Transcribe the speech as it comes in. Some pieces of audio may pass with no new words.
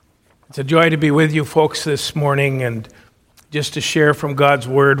It's a joy to be with you folks this morning and just to share from God's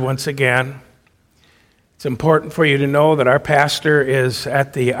Word once again. It's important for you to know that our pastor is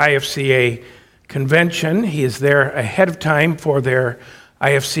at the IFCA convention. He is there ahead of time for their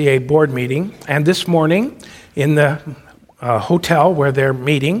IFCA board meeting. And this morning, in the hotel where they're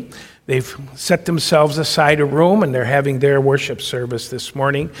meeting, they've set themselves aside a room and they're having their worship service this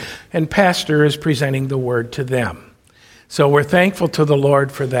morning. And pastor is presenting the Word to them. So we're thankful to the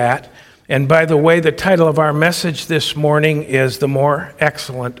Lord for that. And by the way, the title of our message this morning is The More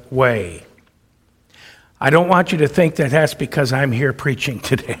Excellent Way. I don't want you to think that that's because I'm here preaching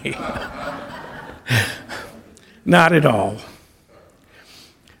today. Not at all.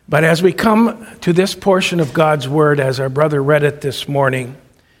 But as we come to this portion of God's Word, as our brother read it this morning,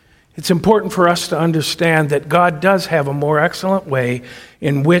 it's important for us to understand that God does have a more excellent way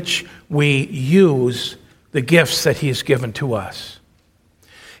in which we use the gifts that He's given to us.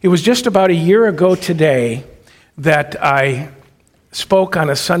 It was just about a year ago today that I spoke on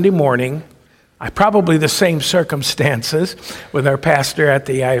a Sunday morning, probably the same circumstances with our pastor at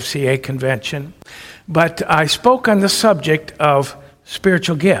the IFCA convention, but I spoke on the subject of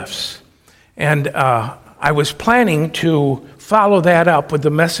spiritual gifts. And I was planning to follow that up with the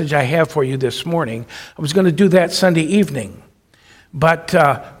message I have for you this morning. I was going to do that Sunday evening. But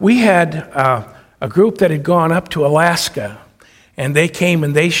we had a group that had gone up to Alaska, and they came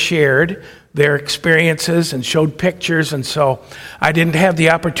and they shared their experiences and showed pictures, and so I didn't have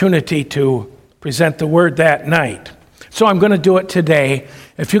the opportunity to present the word that night. So I'm going to do it today.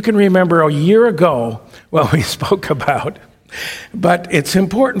 If you can remember a year ago what we spoke about. But it's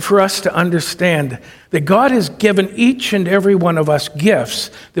important for us to understand that God has given each and every one of us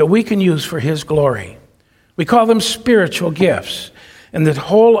gifts that we can use for His glory. We call them spiritual gifts. And the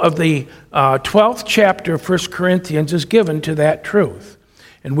whole of the 12th chapter of 1 Corinthians is given to that truth.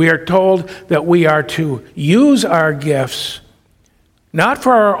 And we are told that we are to use our gifts not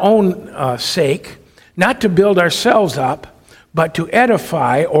for our own sake, not to build ourselves up, but to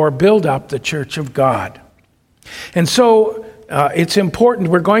edify or build up the church of God. And so it's important.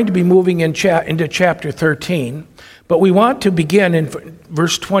 We're going to be moving into chapter 13, but we want to begin in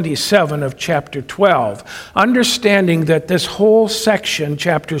verse 27 of chapter 12, understanding that this whole section,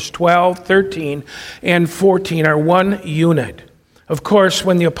 chapters 12, 13, and 14, are one unit. Of course,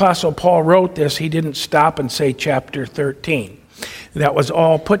 when the Apostle Paul wrote this, he didn't stop and say chapter 13. That was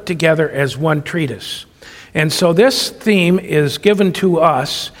all put together as one treatise. And so this theme is given to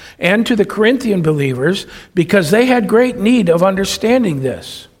us and to the Corinthian believers because they had great need of understanding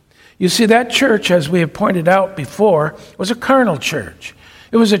this. You see, that church, as we have pointed out before, was a carnal church.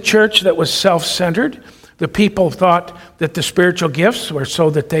 It was a church that was self-centered. The people thought that the spiritual gifts were so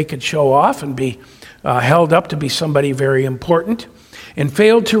that they could show off and be held up to be somebody very important, and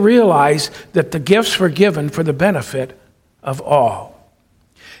failed to realize that the gifts were given for the benefit of all.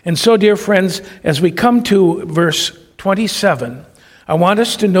 And so, dear friends, as we come to verse 27, I want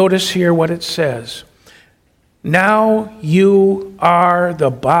us to notice here what it says. Now you are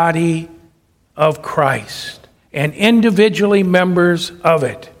the body of Christ and individually members of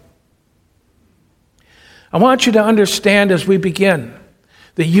it. I want you to understand as we begin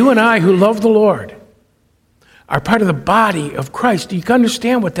that you and I who love the Lord are part of the body of Christ. You can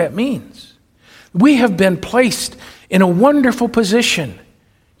understand what that means. We have been placed in a wonderful position,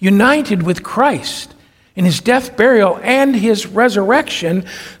 united with Christ in His death, burial, and His resurrection,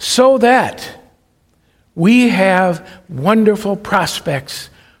 so that we have wonderful prospects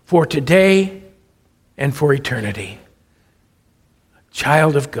for today and for eternity. A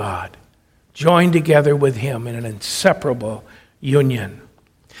child of God, joined together with Him in an inseparable union.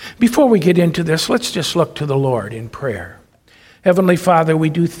 Before we get into this, let's just look to the Lord in prayer. Heavenly Father, we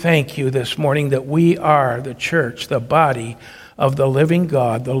do thank You this morning that we are the church, the body of the living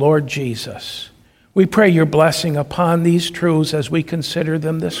God, the Lord Jesus. We pray Your blessing upon these truths as we consider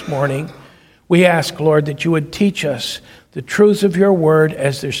them this morning. We ask, Lord, that You would teach us the truths of Your word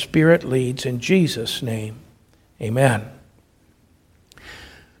as their Spirit leads. In Jesus' name, amen.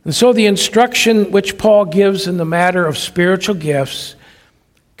 And so the instruction which Paul gives in the matter of spiritual gifts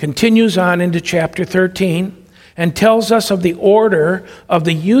continues on into chapter 13 and tells us of the order of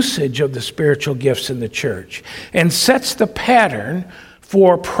the usage of the spiritual gifts in the church and sets the pattern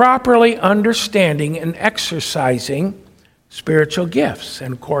for properly understanding and exercising spiritual gifts.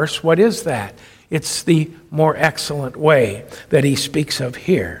 And of course, what is that? It's the more excellent way that he speaks of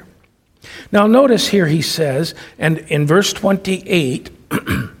here. Now notice here he says, and in verse 28,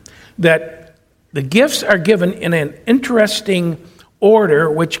 that the gifts are given in an interesting order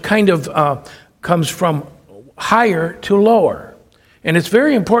which kind of comes from higher to lower. And it's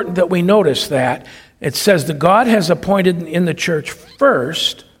very important that we notice that. It says that God has appointed in the church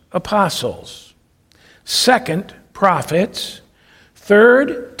first apostles, second prophets,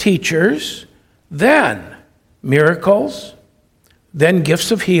 third teachers, then miracles, then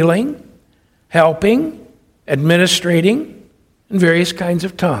gifts of healing, helping, administrating, and various kinds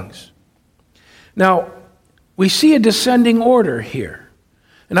of tongues. Now, we see a descending order here.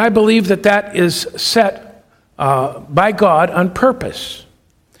 And I believe that that is set by God on purpose.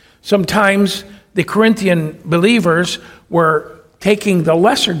 Sometimes the Corinthian believers were taking the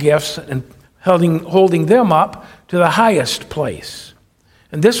lesser gifts and holding them up to the highest place.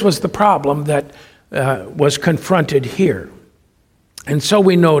 And this was the problem that was confronted here. And so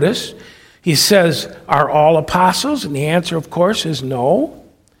we notice, he says, are all apostles? And the answer, of course, is no.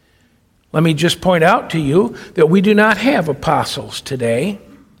 Let me just point out to you that we do not have apostles today.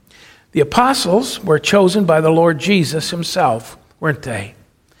 The apostles were chosen by the Lord Jesus himself, weren't they?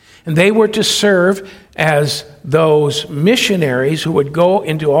 And they were to serve as those missionaries who would go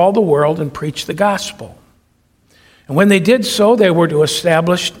into all the world and preach the gospel. And when they did so, they were to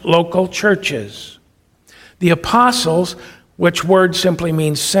establish local churches. The apostles, which word simply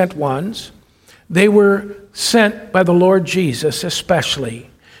means sent ones, they were sent by the Lord Jesus especially,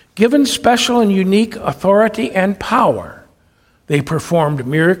 given special and unique authority and power. They performed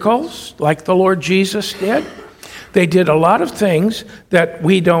miracles like the Lord Jesus did. They did a lot of things that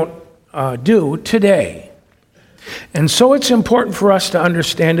we don't do today. And so it's important for us to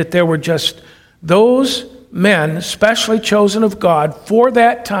understand that there were just those men, specially chosen of God for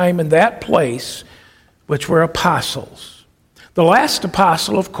that time and that place, which were apostles. The last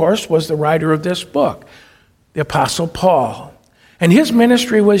apostle, of course, was the writer of this book, the Apostle Paul. And his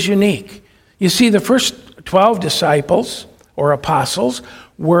ministry was unique. You see, the first 12 disciples or apostles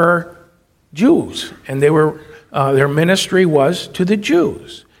were Jews, and their ministry was to the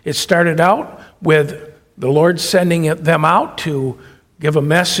Jews. It started out with the Lord sending them out to give a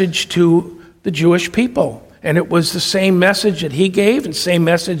message to the Jewish people. And it was the same message that he gave and same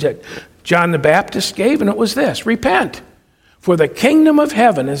message that John the Baptist gave, and it was this: repent, for the kingdom of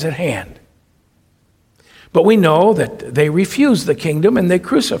heaven is at hand. But we know that they refused the kingdom and they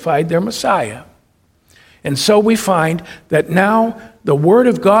crucified their Messiah. And so we find that now the word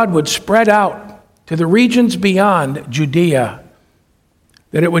of God would spread out to the regions beyond Judea,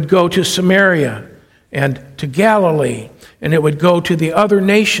 that it would go to Samaria and to Galilee, and it would go to the other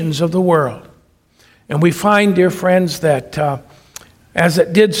nations of the world. And we find, dear friends, that as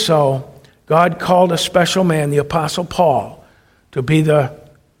it did so, God called a special man, the Apostle Paul, to be the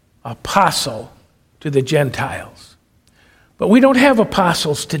apostle to the Gentiles. But we don't have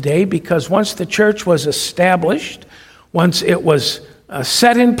apostles today because once the church was established, once it was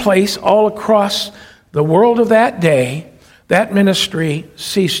set in place all across the world of that day, that ministry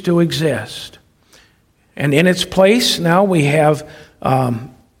ceased to exist. And in its place now we have, the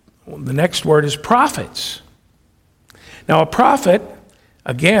next word is prophets. Now a prophet,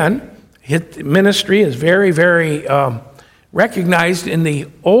 again, his ministry is very, very recognized in the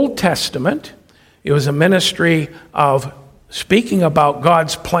Old Testament. It was a ministry of speaking about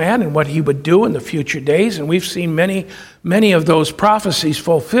God's plan and what he would do in the future days. And we've seen many of those prophecies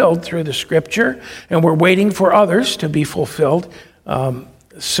fulfilled through the scripture, and we're waiting for others to be fulfilled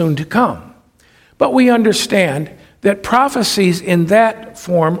soon to come. But we understand that prophecies in that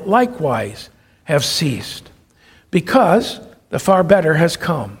form likewise have ceased because the far better has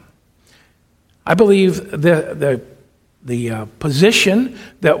come. I believe the position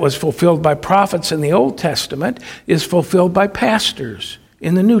that was fulfilled by prophets in the Old Testament is fulfilled by pastors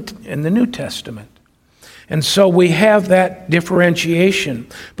in the New Testament. And so we have that differentiation.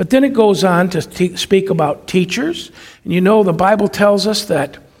 But then it goes on to speak about teachers. And you know, the Bible tells us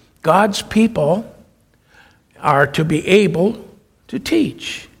that God's people are to be able to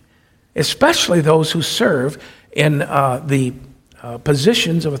teach, especially those who serve in the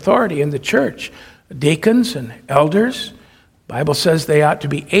positions of authority in the church. Deacons and elders, the Bible says they ought to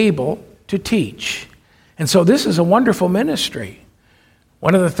be able to teach. And so this is a wonderful ministry.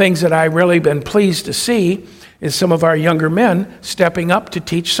 One of the things that I've really been pleased to see is some of our younger men stepping up to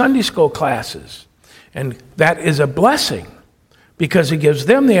teach Sunday school classes. And that is a blessing because it gives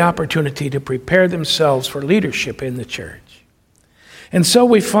them the opportunity to prepare themselves for leadership in the church. And so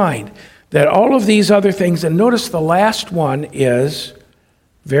we find that all of these other things, and notice the last one is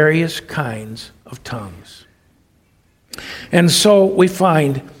various kinds of tongues. And so we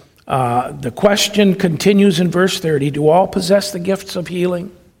find the question continues in verse 30. Do all possess the gifts of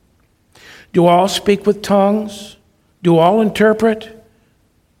healing? Do all speak with tongues? Do all interpret?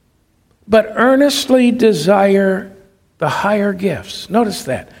 But earnestly desire the higher gifts. Notice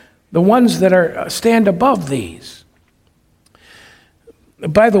that. The ones that stand above these.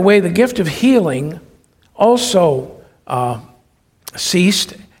 By the way, the gift of healing also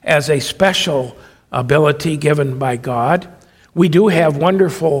ceased as a special ability given by God. We do have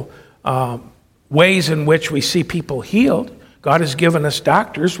wonderful ways in which we see people healed. God has given us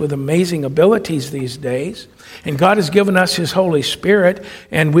doctors with amazing abilities these days. And God has given us His Holy Spirit,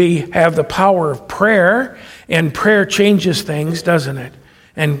 and we have the power of prayer, and prayer changes things, doesn't it?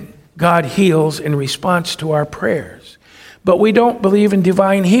 And God heals in response to our prayers. But we don't believe in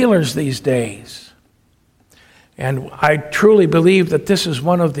divine healers these days. And I truly believe that this is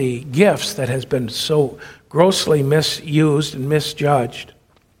one of the gifts that has been so grossly misused and misjudged.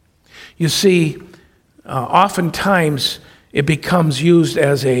 You see, oftentimes it becomes used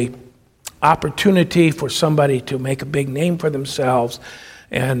as a opportunity for somebody to make a big name for themselves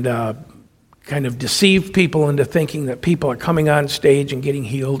and kind of deceive people into thinking that people are coming on stage and getting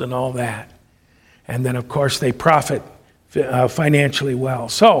healed and all that. And then, of course, they profit financially well.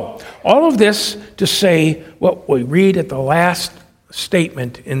 So, all of this to say what we read at the last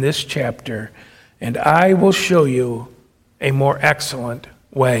statement in this chapter, and I will show you a more excellent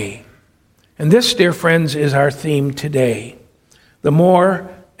way. And this, dear friends, is our theme today, the more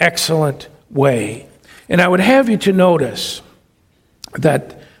excellent way. And I would have you to notice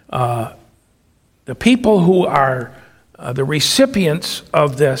that the people who are the recipients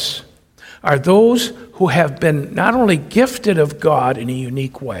of this are those who have been not only gifted of God in a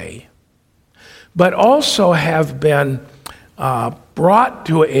unique way, but also have been brought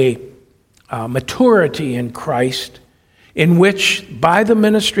to a maturity in Christ, in which, by the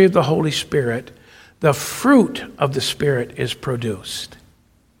ministry of the Holy Spirit, the fruit of the Spirit is produced.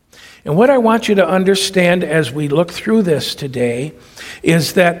 And what I want you to understand as we look through this today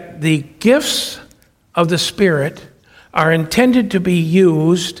is that the gifts of the Spirit are intended to be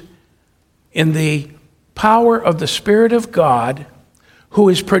used in the power of the Spirit of God, who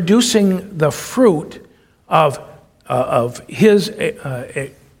is producing the fruit of His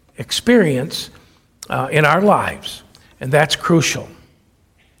experience in our lives. And that's crucial.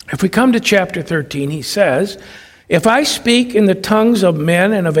 If we come to chapter 13, he says, "If I speak in the tongues of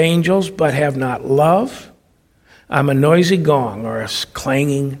men and of angels, but have not love, I'm a noisy gong or a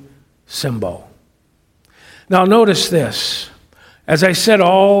clanging cymbal." Now notice this. As I said,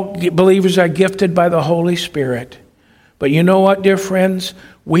 all believers are gifted by the Holy Spirit. But you know what, dear friends?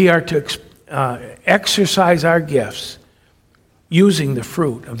 We are to exercise our gifts using the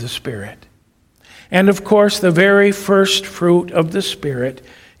fruit of the Spirit. And of course, the very first fruit of the Spirit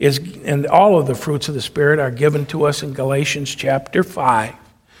is, and all of the fruits of the Spirit are given to us in Galatians chapter 5.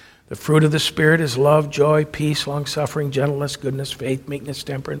 The fruit of the Spirit is love, joy, peace, long-suffering, gentleness, goodness, faith, meekness,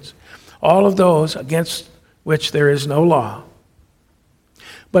 temperance. All of those against which there is no law.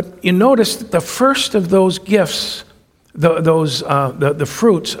 But you notice that the first of those gifts, the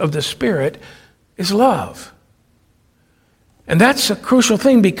fruits of the Spirit, is love. And that's a crucial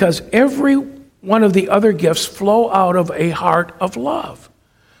thing, because every one of the other gifts flow out of a heart of love.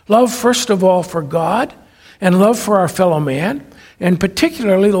 Love, first of all, for God, and love for our fellow man, and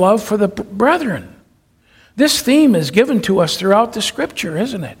particularly love for the brethren. This theme is given to us throughout the Scripture,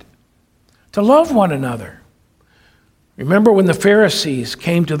 isn't it? To love one another. Remember when the Pharisees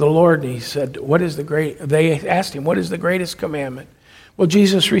came to the Lord and he said, they asked him, "What is the greatest commandment?" Well,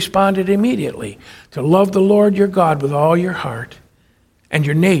 Jesus responded immediately, to love the Lord your God with all your heart and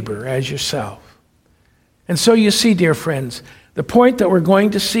your neighbor as yourself. And so you see, dear friends, the point that we're going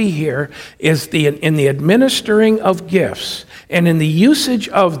to see here is in the administering of gifts and in the usage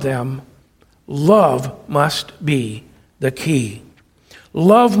of them, love must be the key.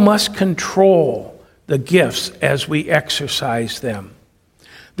 Love must control the gifts as we exercise them.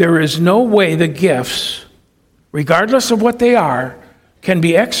 There is no way the gifts, regardless of what they are, can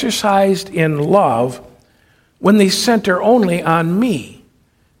be exercised in love when they center only on me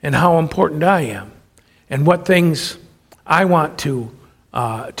and how important I am and what things I want to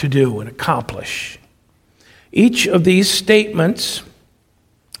do and accomplish. Each of these statements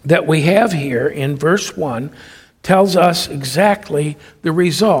that we have here in verse 1 tells us exactly the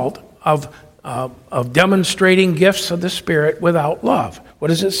result of demonstrating gifts of the Spirit without love. What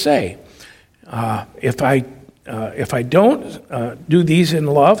does it say? If I don't do these in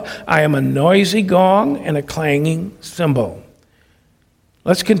love, I am a noisy gong and a clanging cymbal.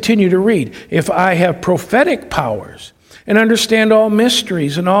 Let's continue to read. If I have prophetic powers and understand all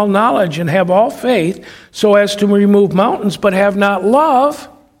mysteries and all knowledge and have all faith so as to remove mountains but have not love,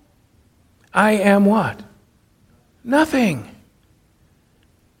 I am what? Nothing.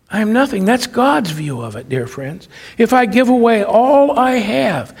 I am nothing. That's God's view of it, dear friends. If I give away all I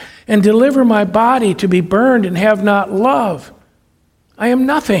have and deliver my body to be burned and have not love, I am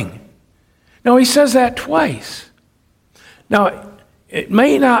nothing. Now, he says that twice. Now, it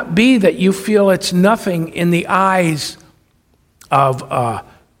may not be that you feel it's nothing in the eyes of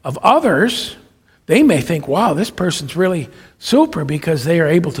others. They may think, wow, this person's really super because they are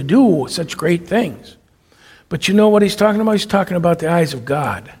able to do such great things. But you know what he's talking about? He's talking about the eyes of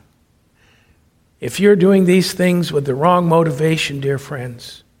God. If you're doing these things with the wrong motivation, dear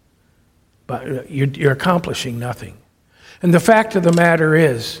friends, but you're accomplishing nothing. And the fact of the matter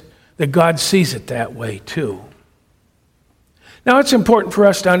is that God sees it that way too. Now, it's important for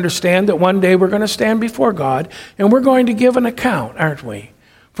us to understand that one day we're going to stand before God and we're going to give an account, aren't we,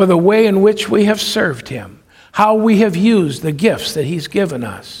 for the way in which we have served him, how we have used the gifts that he's given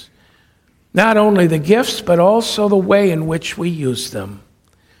us. Not only the gifts, but also the way in which we use them.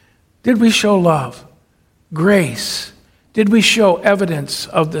 Did we show love, grace? Did we show evidence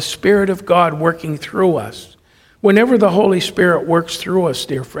of the Spirit of God working through us? Whenever the Holy Spirit works through us,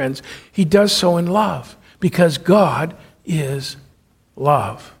 dear friends, he does so in love, because God is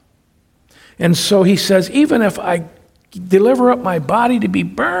love. And so he says, even if I deliver up my body to be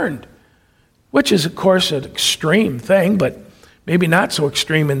burned, which is, of course, an extreme thing, but maybe not so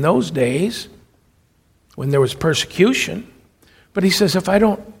extreme in those days when there was persecution. But he says, if I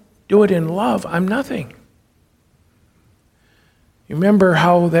don't do it in love, I'm nothing. You remember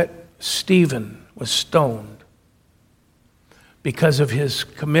how that Stephen was stoned because of his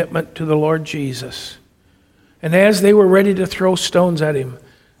commitment to the Lord Jesus. And as they were ready to throw stones at him,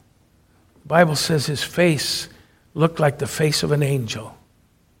 the Bible says his face looked like the face of an angel.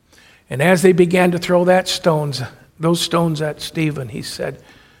 And as they began to throw those stones at Stephen, he said,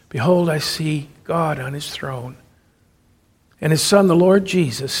 behold, I see God on his throne, and his Son, the Lord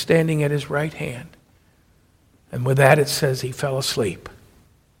Jesus, standing at his right hand. And with that, it says he fell asleep.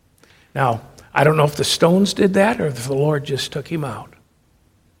 Now, I don't know if the stones did that or if the Lord just took him out.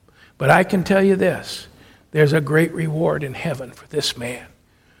 But I can tell you this, there's a great reward in heaven for this man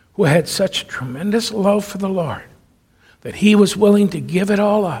who had such tremendous love for the Lord that he was willing to give it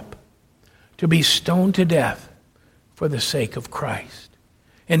all up to be stoned to death for the sake of Christ.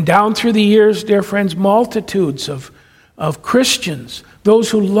 And down through the years, dear friends, multitudes of Christians,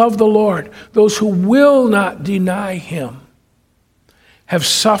 those who love the Lord, those who will not deny him, have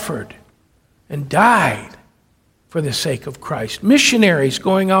suffered and died for the sake of Christ. Missionaries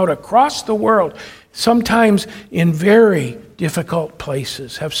going out across the world, sometimes in very difficult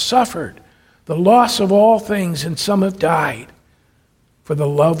places, have suffered the loss of all things, and some have died for the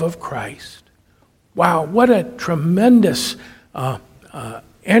love of Christ. Wow, what a tremendous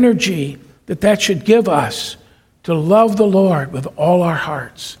energy that should give us to love the Lord with all our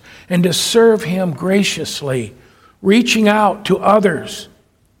hearts and to serve him graciously, reaching out to others,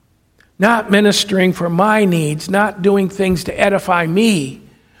 not ministering for my needs, not doing things to edify me,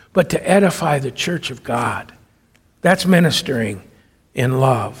 but to edify the church of God. That's ministering in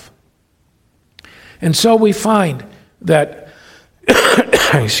love. And so we find that,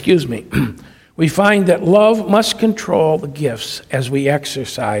 we find that love must control the gifts as we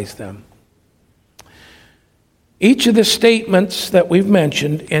exercise them. Each of the statements that we've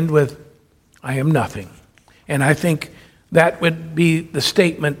mentioned end with, I am nothing. And I think that would be the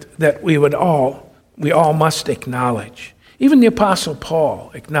statement that we all must acknowledge. Even the Apostle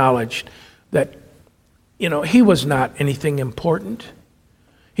Paul acknowledged that, he was not anything important.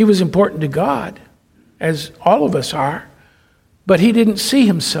 He was important to God, as all of us are, but he didn't see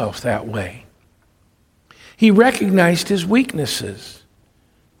himself that way. He recognized his weaknesses,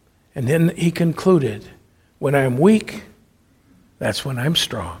 and then he concluded, when I'm weak, that's when I'm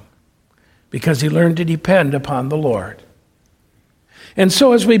strong, because he learned to depend upon the Lord. And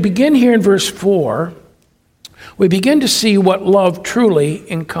so as we begin here in verse 4, we begin to see what love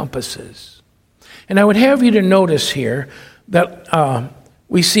truly encompasses. And I would have you to notice here that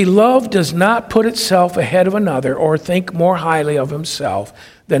we see love does not put itself ahead of another or think more highly of himself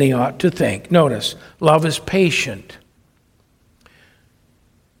than he ought to think. Notice, love is patient,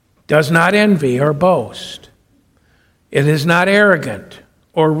 does not envy or boast. It is not arrogant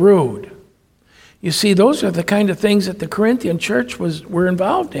or rude. You see, those are the kind of things that the Corinthian church were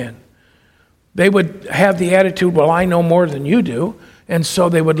involved in. They would have the attitude, well, I know more than you do. And so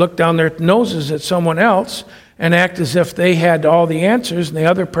they would look down their noses at someone else and act as if they had all the answers and the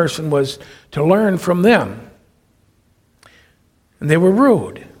other person was to learn from them. And they were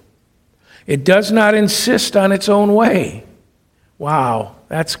rude. It does not insist on its own way. Wow,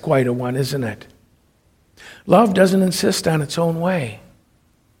 that's quite a one, isn't it? Love doesn't insist on its own way.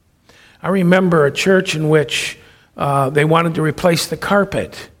 I remember a church in which they wanted to replace the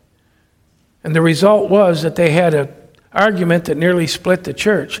carpet. And the result was that they had an argument that nearly split the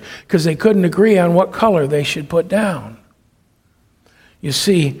church because they couldn't agree on what color they should put down. You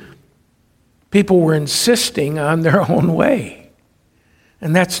see, people were insisting on their own way,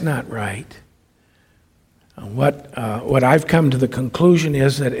 and that's not right. What I've come to the conclusion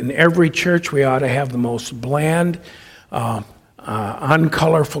is that in every church we ought to have the most bland,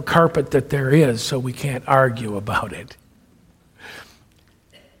 uncolorful carpet that there is, so we can't argue about it.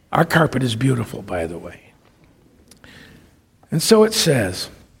 Our carpet is beautiful, by the way. And so it says,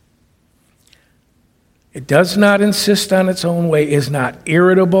 it does not insist on its own way, is not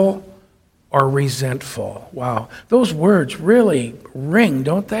irritable or resentful. Wow, those words really ring,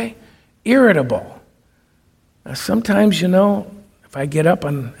 don't they? Irritable. Now, sometimes, if I get up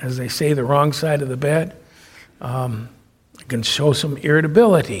on, as they say, the wrong side of the bed, I can show some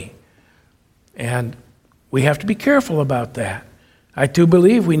irritability. And we have to be careful about that. I do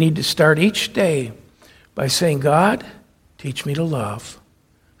believe we need to start each day by saying, God, teach me to love.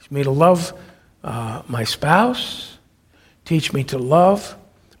 Teach me to love my spouse. Teach me to love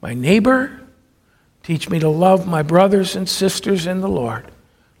my neighbor. Teach me to love my brothers and sisters in the Lord.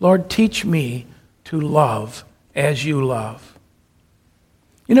 Lord, teach me to love as you love.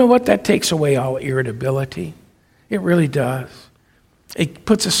 You know what? That takes away all irritability. It really does. It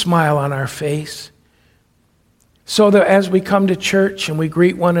puts a smile on our face. So that as we come to church and we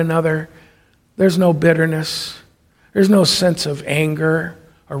greet one another, there's no bitterness. There's no sense of anger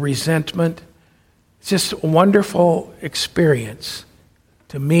or resentment. It's just a wonderful experience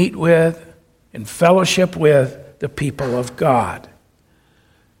to meet with and fellowship with the people of God.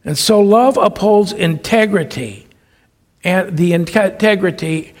 And so love upholds integrity and the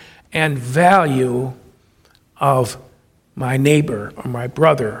integrity and value of my neighbor or my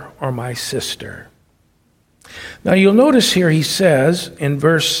brother or my sister. Now you'll notice here he says in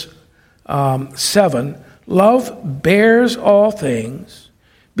verse 7, love bears all things,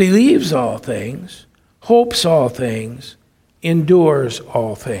 believes all things, hopes all things, endures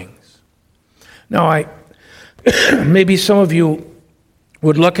all things. Now maybe some of you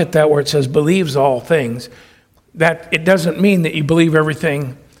would look at that where it says believes all things. That it doesn't mean that you believe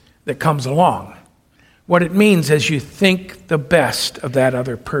everything that comes along. What it means is you think the best of that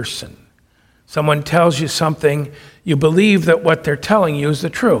other person. Someone tells you something, you believe that what they're telling you is the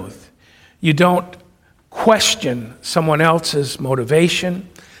truth. You don't question someone else's motivation,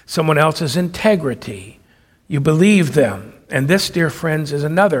 someone else's integrity. You believe them. And this, dear friends, is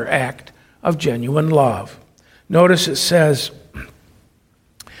another act of genuine love. Notice it says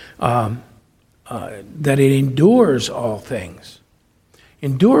that it endures all things.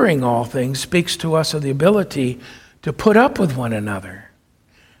 Enduring all things speaks to us of the ability to put up with one another,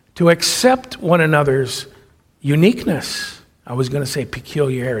 to accept one another's uniqueness. I was going to say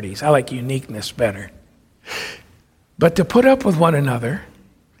peculiarities. I like uniqueness better. But to put up with one another,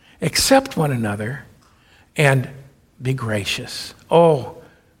 accept one another, and be gracious. Oh,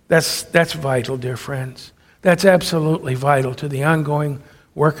 that's vital, dear friends. That's absolutely vital to the ongoing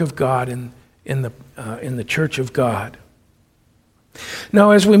work of God in the church of God.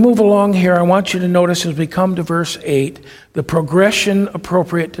 Now, as we move along here, I want you to notice as we come to verse 8, the progression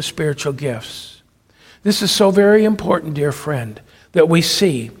appropriate to spiritual gifts. This is so very important, dear friend, that we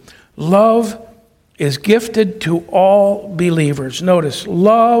see love is gifted to all believers. Notice,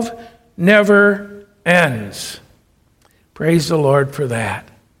 love never ends. Praise the Lord for that.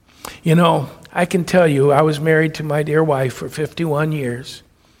 I can tell you, I was married to my dear wife for 51 years,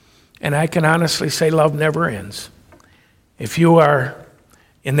 and I can honestly say love never ends. If you are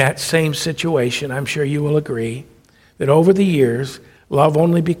in that same situation, I'm sure you will agree that over the years, love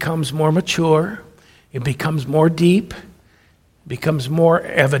only becomes more mature, it becomes more deep, becomes more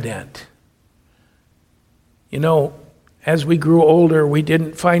evident. As we grew older, we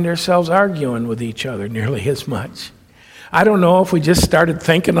didn't find ourselves arguing with each other nearly as much. I don't know if we just started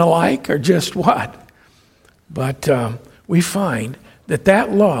thinking alike or just what, but we find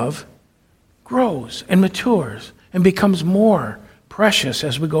that love grows and matures and becomes more precious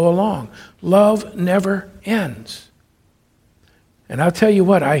as we go along. Love never ends. And I'll tell you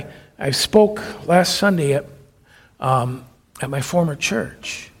what, I spoke last Sunday at my former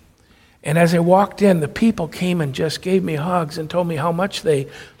church. And as I walked in, the people came and just gave me hugs and told me how much they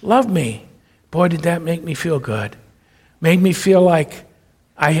loved me. Boy, did that make me feel good. Made me feel like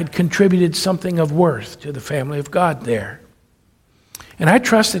I had contributed something of worth to the family of God there. And I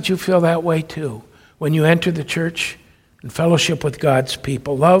trust that you feel that way too when you enter the church and fellowship with God's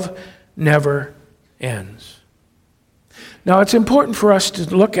people. Love never ends. Now, it's important for us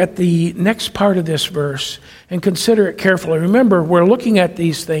to look at the next part of this verse and consider it carefully. Remember, we're looking at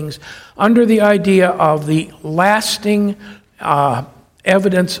these things under the idea of the lasting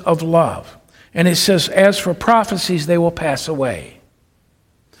evidence of love. And it says, as for prophecies, they will pass away.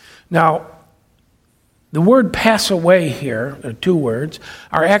 Now, the word pass away here, the two words,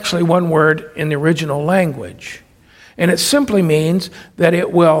 are actually one word in the original language. And it simply means that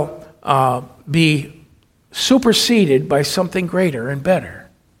it will be superseded by something greater and better.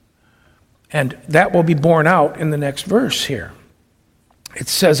 And that will be borne out in the next verse here. It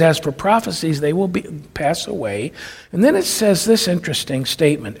says, as for prophecies, they will pass away. And then it says this interesting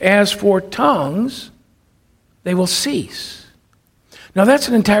statement, as for tongues, they will cease. Now that's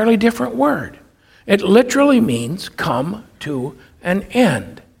an entirely different word. It literally means come to an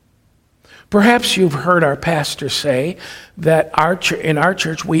end. Perhaps you've heard our pastor say that in our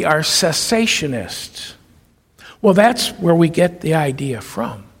church we are cessationists. Well, that's where we get the idea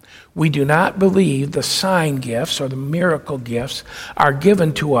from. We do not believe the sign gifts or the miracle gifts are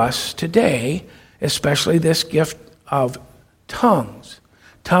given to us today, especially this gift of tongues.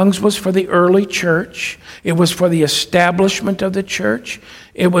 Tongues was for the early church. It was for the establishment of the church.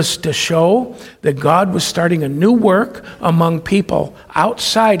 It was to show that God was starting a new work among people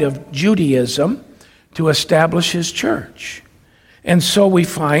outside of Judaism to establish his church. And so we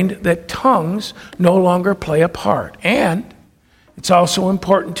find that tongues no longer play a part. And it's also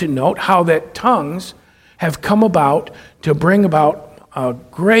important to note how that tongues have come about to bring about a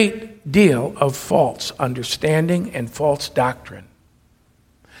great deal of false understanding and false doctrine,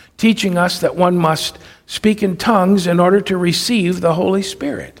 teaching us that one must speak in tongues in order to receive the Holy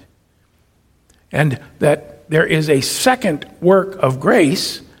Spirit, and that there is a second work of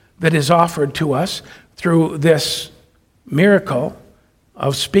grace that is offered to us through this miracle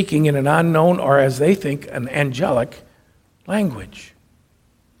of speaking in an unknown, or as they think, an angelic language.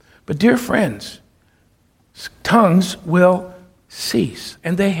 But dear friends, tongues will cease,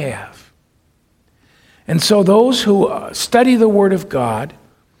 and they have. And so those who study the Word of God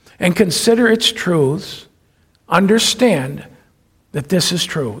and consider its truths understand that this is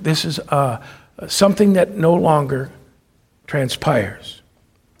true. This is something that no longer transpires.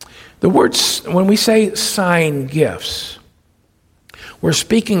 The words, when we say sign gifts, we're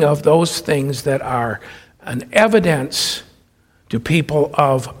speaking of those things that are an evidence to people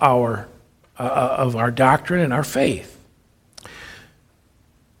of our doctrine and our faith.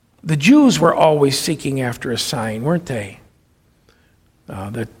 The Jews were always seeking after a sign, weren't they?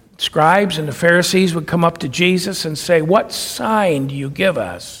 The scribes and the Pharisees would come up to Jesus and say, "What sign do you give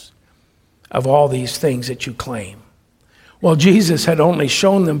us of all these things that you claim?" Well, Jesus had only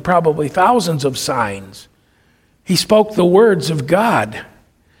shown them probably thousands of signs. He spoke the words of God.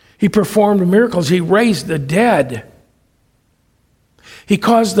 He performed miracles. He raised the dead. He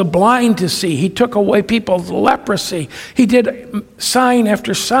caused the blind to see. He took away people's leprosy. He did sign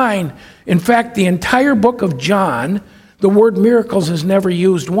after sign. In fact, the entire book of John, the word miracles is never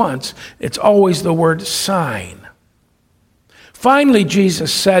used once. It's always the word sign. Finally,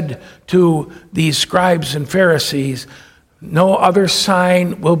 Jesus said to these scribes and Pharisees, "No other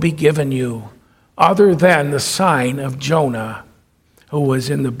sign will be given you other than the sign of Jonah, who was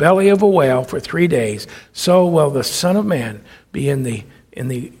in the belly of a whale for 3 days. So will the Son of Man be in the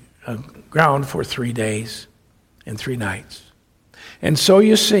ground for 3 days and 3 nights." And so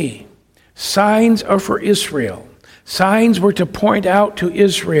you see, signs are for Israel. Signs were to point out to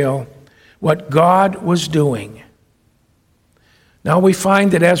Israel what God was doing. Now we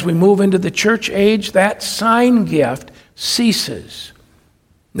find that as we move into the church age, that sign gift ceases,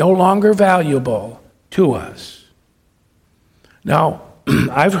 no longer valuable to us. Now,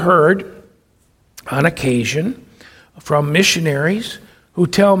 I've heard on occasion from missionaries who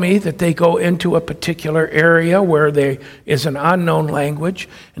tell me that they go into a particular area where there is an unknown language,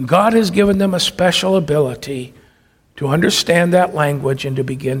 and God has given them a special ability to understand that language and to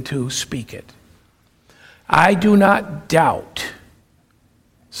begin to speak it. I do not doubt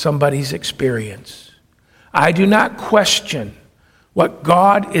somebody's experience. I do not question what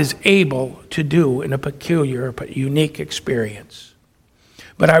God is able to do in a peculiar but unique experience.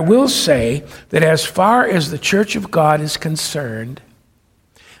 But I will say that as far as the Church of God is concerned,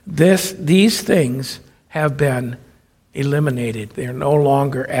 these things have been eliminated. They are no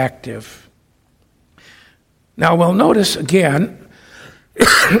longer active. Now we'll notice again,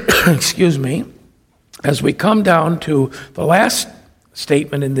 excuse me, as we come down to the last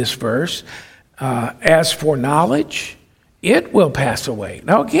statement in this verse, as for knowledge, it will pass away.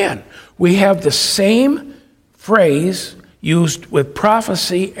 Now again, we have the same phrase used with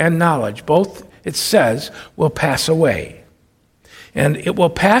prophecy and knowledge, both it says, will pass away. And it will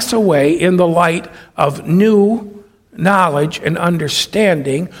pass away in the light of new knowledge and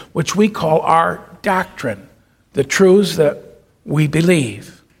understanding, which we call our doctrine, the truths that we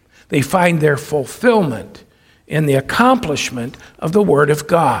believe. They find their fulfillment in the accomplishment of the Word of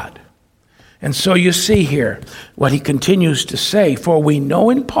God. And so you see here what he continues to say, for we know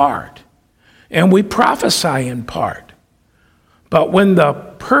in part, and we prophesy in part. But when the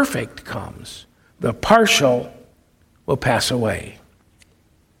perfect comes, the partial will pass away.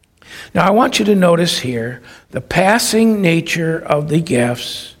 Now I want you to notice here the passing nature of the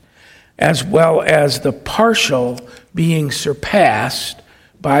gifts, as well as the partial being surpassed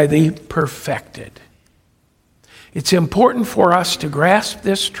by the perfected. It's important for us to grasp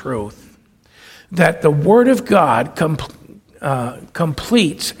this truth, that the Word of God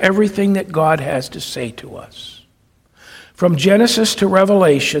completes everything that God has to say to us. From Genesis to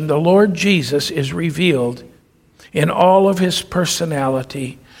Revelation, the Lord Jesus is revealed in all of his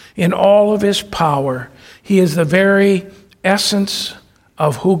personality, in all of his power. He is the very essence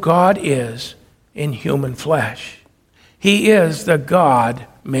of who God is in human flesh. He is the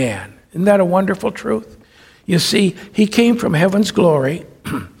God-man. Isn't that a wonderful truth? You see, he came from heaven's glory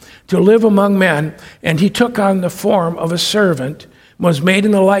to live among men, and he took on the form of a servant, was made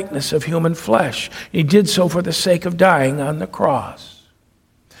in the likeness of human flesh. He did so for the sake of dying on the cross.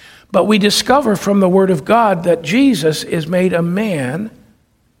 But we discover from the Word of God that Jesus is made a man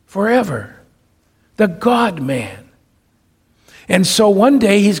forever, the God-man. And so one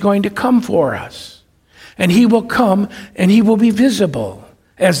day he's going to come for us, and he will come and he will be visible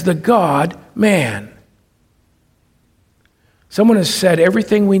as the God-man. Someone has said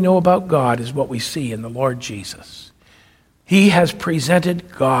everything we know about God is what we see in the Lord Jesus. He has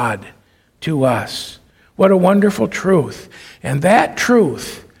presented God to us. What a wonderful truth. And that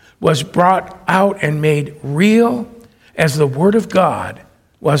truth was brought out and made real as the Word of God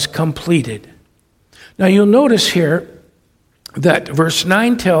was completed. Now you'll notice here that verse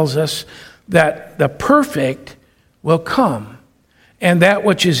 9 tells us that the perfect will come, and that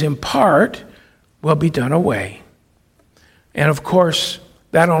which is in part will be done away. And of course,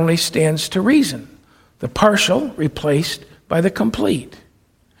 that only stands to reason. The partial replaced by the complete.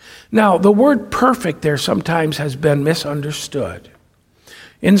 Now, the word perfect there sometimes has been misunderstood.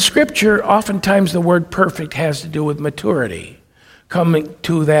 In Scripture, oftentimes the word perfect has to do with maturity, coming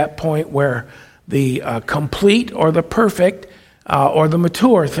to that point where the complete or the perfect or the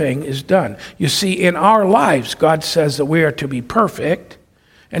mature thing is done. You see, in our lives, God says that we are to be perfect,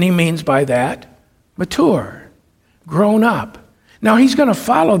 and he means by that mature. Grown up. Now he's going to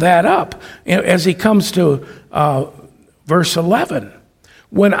follow that up as he comes to verse 11.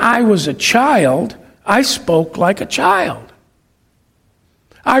 When I was a child, I spoke like a child.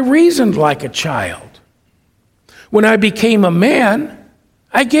 I reasoned like a child. When I became a man,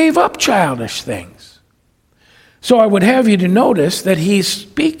 I gave up childish things. So I would have you to notice that he's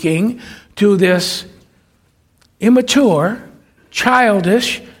speaking to this immature,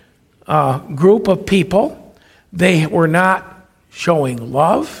 childish group of people. They were not showing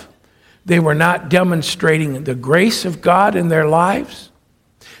love. They were not demonstrating the grace of God in their lives.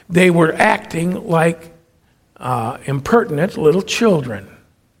 They were acting like impertinent little children.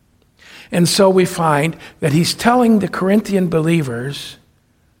 And so we find that he's telling the Corinthian believers,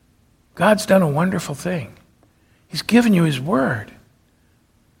 God's done a wonderful thing. He's given you his word.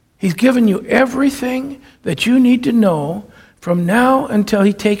 He's given you everything that you need to know from now until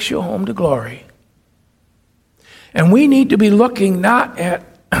he takes you home to glory. And we need to be looking not at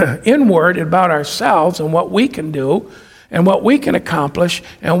inward about ourselves and what we can do and what we can accomplish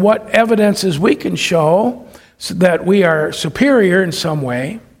and what evidences we can show so that we are superior in some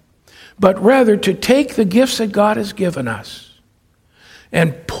way, but rather to take the gifts that God has given us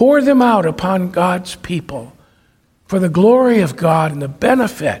and pour them out upon God's people for the glory of God and the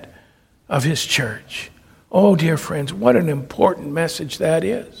benefit of his church. Oh, dear friends, what an important message that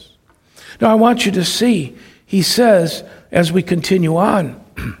is. Now, I want you to see, he says, as we continue on,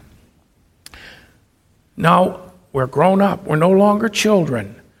 now we're grown up. We're no longer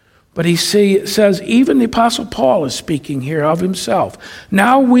children. But he says, even the Apostle Paul is speaking here of himself.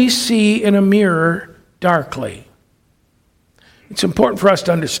 Now we see in a mirror darkly. It's important for us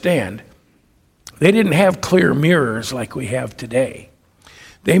to understand, they didn't have clear mirrors like we have today.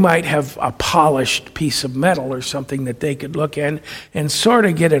 They might have a polished piece of metal or something that they could look in and sort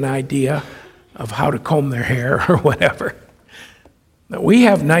of get an idea of how to comb their hair or whatever. But we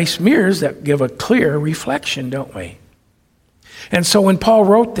have nice mirrors that give a clear reflection, don't we? And so when Paul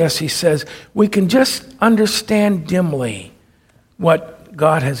wrote this, he says, we can just understand dimly what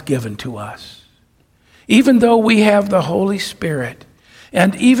God has given to us. Even though we have the Holy Spirit,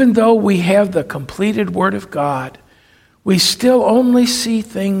 and even though we have the completed Word of God, we still only see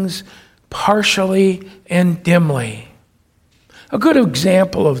things partially and dimly. A good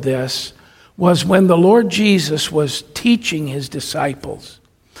example of this was when the Lord Jesus was teaching his disciples.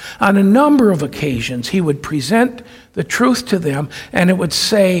 On a number of occasions, he would present the truth to them, and it would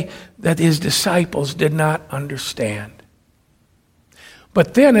say that his disciples did not understand.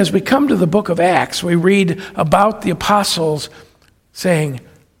 But then, as we come to the book of Acts, we read about the apostles saying,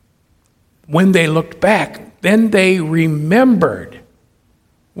 when they looked back, then they remembered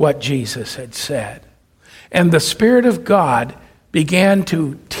what Jesus had said. And the Spirit of God began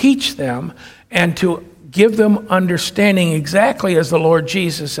to teach them and to give them understanding exactly as the Lord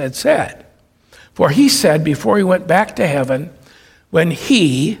Jesus had said. For he said before he went back to heaven, when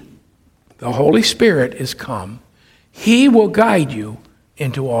he, the Holy Spirit, is come, he will guide you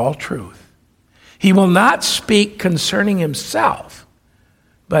into all truth. He will not speak concerning himself,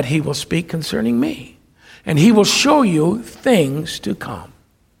 but he will speak concerning me. And he will show you things to come.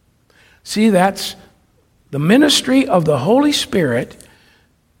 See, that's the ministry of the Holy Spirit.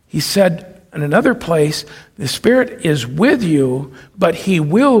 He said in another place, the Spirit is with you, but he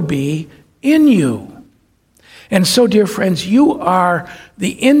will be in you. And so, dear friends, you are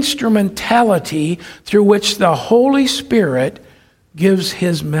the instrumentality through which the Holy Spirit gives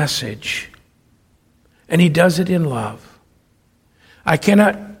his message. And he does it in love. I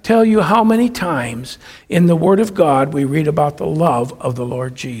cannot tell you how many times in the Word of God we read about the love of the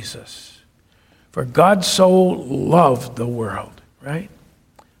Lord Jesus. For God so loved the world, right?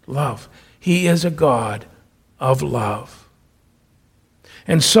 Love. He is a God of love.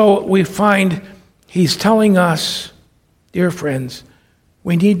 And so we find he's telling us, dear friends,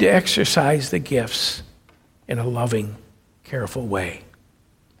 we need to exercise the gifts in a loving, careful way.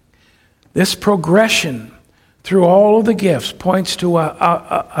 This progression through all of the gifts points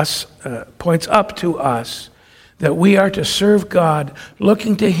up to us that we are to serve God,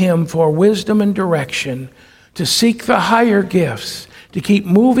 looking to him for wisdom and direction, to seek the higher gifts, to keep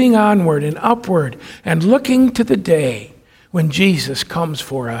moving onward and upward, and looking to the day when Jesus comes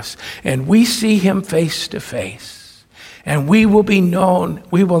for us and we see him face to face. And we will be known,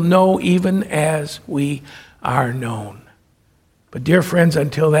 we will know even as we are known. But dear friends,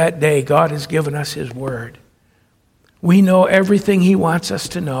 until that day, God has given us his word. We know everything he wants us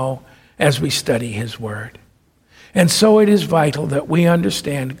to know as we study his word. And so it is vital that we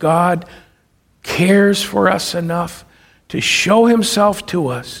understand God cares for us enough to show himself to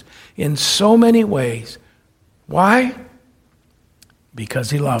us in so many ways. Why? Because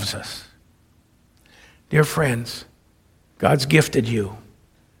he loves us. Dear friends, God's gifted you.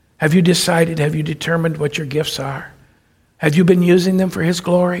 Have you decided, have you determined what your gifts are? Have you been using them for his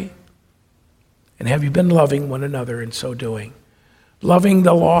glory? And have you been loving one another in so doing? Loving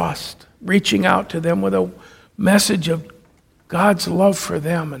the lost, reaching out to them with a message of God's love for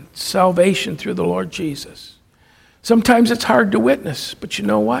them and salvation through the Lord Jesus. Sometimes it's hard to witness, but you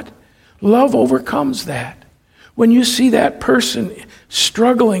know what? Love overcomes that. When you see that person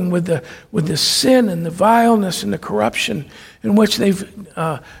struggling with the sin and the vileness and the corruption in which they've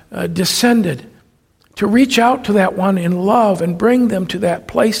descended, to reach out to that one in love and bring them to that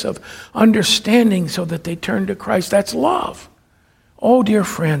place of understanding so that they turn to Christ, that's love. Oh, dear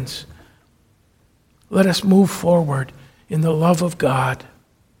friends, let us move forward in the love of God,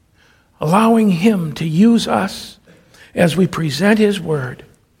 allowing him to use us as we present his word,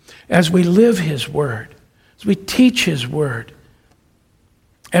 as we live his word, as we teach his word,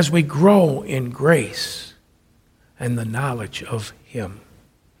 as we grow in grace and the knowledge of him.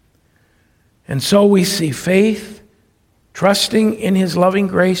 And so we see faith, trusting in his loving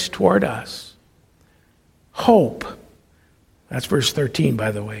grace toward us. Hope. That's verse 13,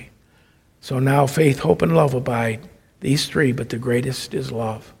 by the way. So now faith, hope, and love abide. These three, but the greatest is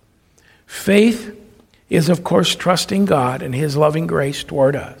love. Faith is, of course, trusting God and his loving grace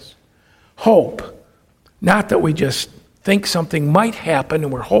toward us. Hope, not that we just think something might happen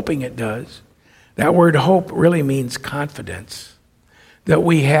and we're hoping it does. That word hope really means confidence. That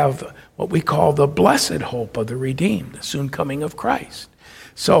we have what we call the blessed hope of the redeemed, the soon coming of Christ.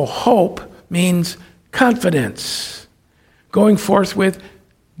 So hope means confidence. Going forth with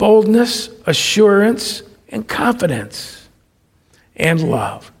boldness, assurance, and confidence. And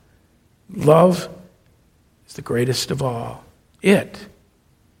love. Love is the greatest of all. It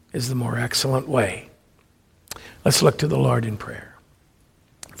is the more excellent way. Let's look to the Lord in prayer.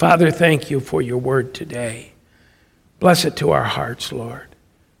 Father, thank you for your word today. Bless it to our hearts, Lord.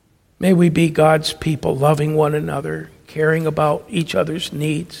 May we be God's people, loving one another, caring about each other's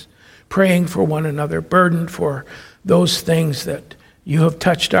needs, praying for one another, burdened for those things that you have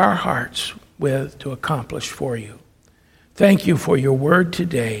touched our hearts with to accomplish for you. Thank you for your word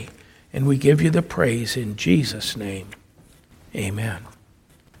today, and we give you the praise in Jesus' name. Amen.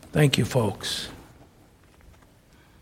 Thank you, folks.